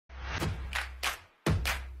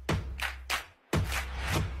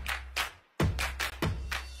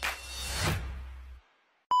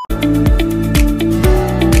Since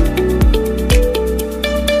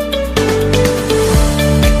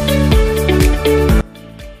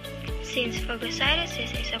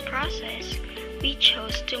phagocytosis is a process, we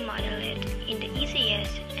chose to model it in the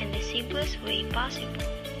easiest and the simplest way possible.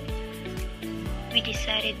 We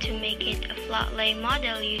decided to make it a flat-lay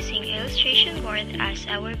model using illustration board as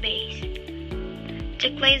our base.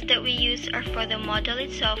 The clays that we used are for the model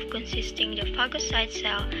itself, consisting the phagocyte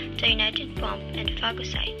cell, the united pump, and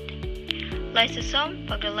phagocyte, lysosome,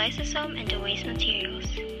 phagolysosome, and the waste materials.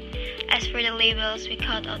 As for the labels, we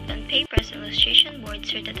cut out bond paper's illustration board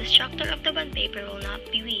so that the structure of the bond paper will not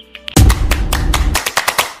be weak.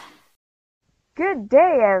 Good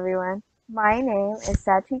day, everyone! My name is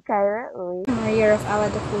Sachi Kyra Uy. Mayor of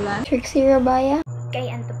Awadapulan. Trixie Rabaya. Kay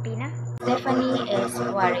Antopina. Stephanie S.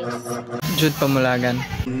 Juarez. Jude Pamulagan.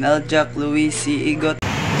 Meljak Luis C. Igot.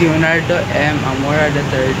 Leonardo M. Amora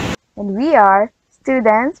III. And we are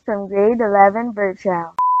students from grade 11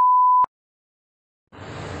 VIRCHOW.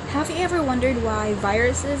 Have you ever wondered why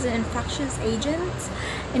viruses and infectious agents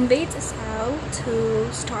invade a cell to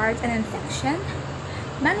start an infection?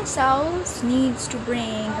 Many cells need to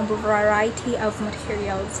bring a variety of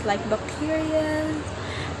materials like bacteria,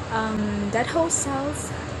 dead host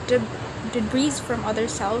cells, debris from other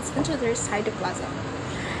cells into their cytoplasm.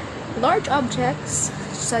 Large objects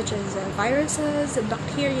such as viruses,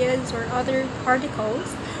 bacteria, or other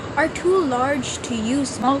particles are too large to use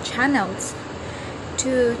small channels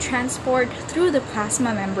to transport through the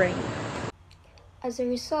plasma membrane. As a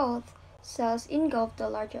result, cells engulf the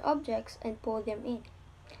larger objects and pull them in.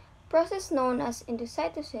 The process known as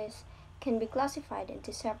endocytosis can be classified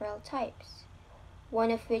into several types,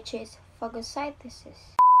 one of which is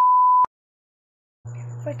phagocytosis.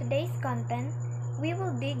 For today's content, we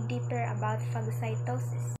will dig deeper about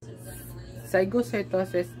phagocytosis.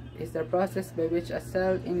 Phagocytosis is the process by which a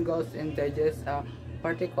cell engulfs and digests a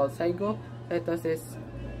particle. Phagocytosis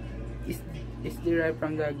is derived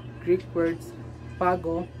from the Greek words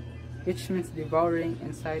phago, which means devouring,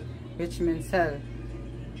 and cyte, which means cell,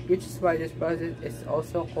 which is why this process is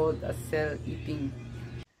also called a cell eating.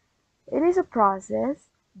 It is a process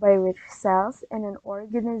by which cells in an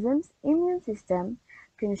organism's immune system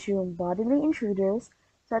consume bodily intruders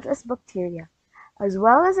such as bacteria, as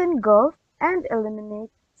well as engulf and eliminate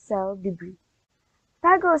cell debris.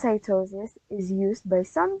 Phagocytosis is used by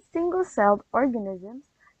some single-celled organisms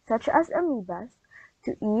such as amoebas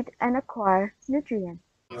to eat and acquire nutrients.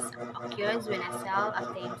 This occurs when a cell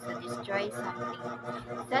attempts to destroy something,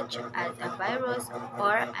 such as a virus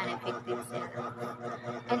or an infected cell,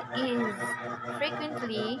 and is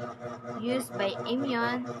frequently used by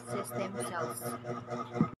immune system cells.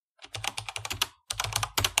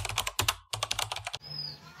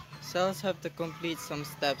 Cells have to complete some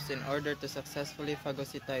steps in order to successfully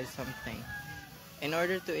phagocytize something. In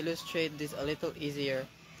order to illustrate this a little easier,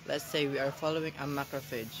 let's say we are following a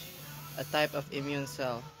macrophage, a type of immune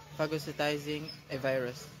cell, phagocytizing a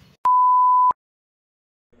virus.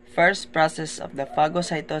 First process of the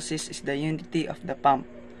phagocytosis is the unity of the pump,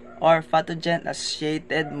 or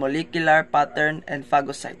pathogen-associated molecular pattern and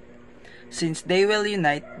phagocyte. Since they will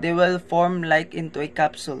unite, they will form like into a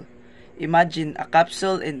capsule. Imagine a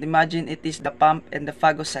capsule and imagine it is the pump and the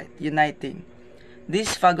phagocyte uniting.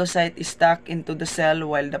 This phagocyte is stuck into the cell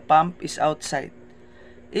while the pump is outside.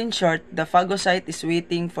 In short, the phagocyte is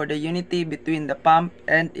waiting for the unity between the pump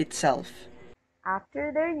and itself.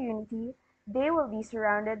 After their unity, they will be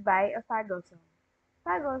surrounded by a phagosome.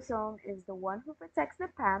 Phagosome is the one who protects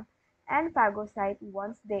the pump and phagocyte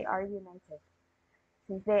once they are united.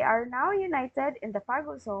 Since they are now united in the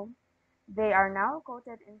phagosome, they are now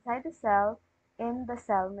coated inside the cell in the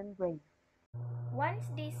cell membrane. Once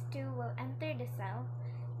these two will enter the cell,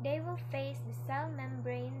 they will face the cell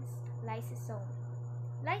membrane's lysosome.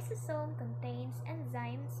 Lysosome contains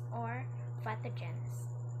enzymes or pathogens.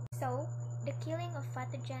 So, the killing of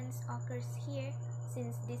pathogens occurs here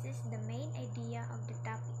since this is the main idea of the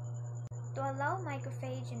topic. To allow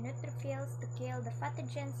macrophage and neutrophils to kill the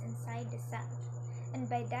pathogens inside the cell, and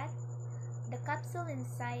by that, the capsule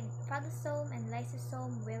inside phagosome and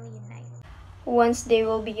lysosome will unite. Once they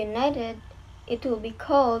will be united, it will be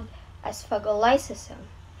called as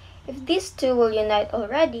phagolysosome. If these two will unite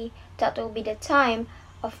already, that will be the time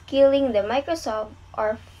of killing the microsome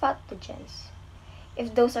or pathogens.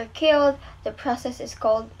 If those are killed, the process is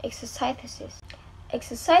called exocytosis.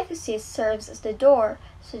 Exocytosis serves as the door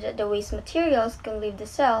so that the waste materials can leave the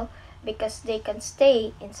cell because they can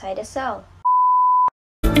stay inside the cell.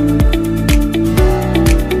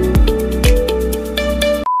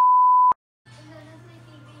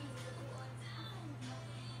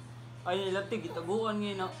 Ay, latig, itaguan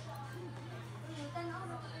ngayon na.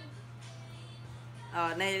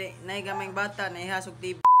 Naigamang bata, naihasog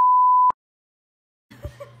TV.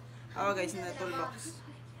 Ako guys, na toolbox.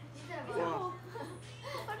 Wow.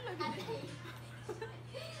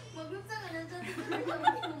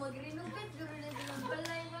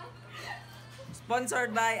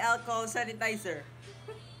 Sponsored by alcohol sanitizer.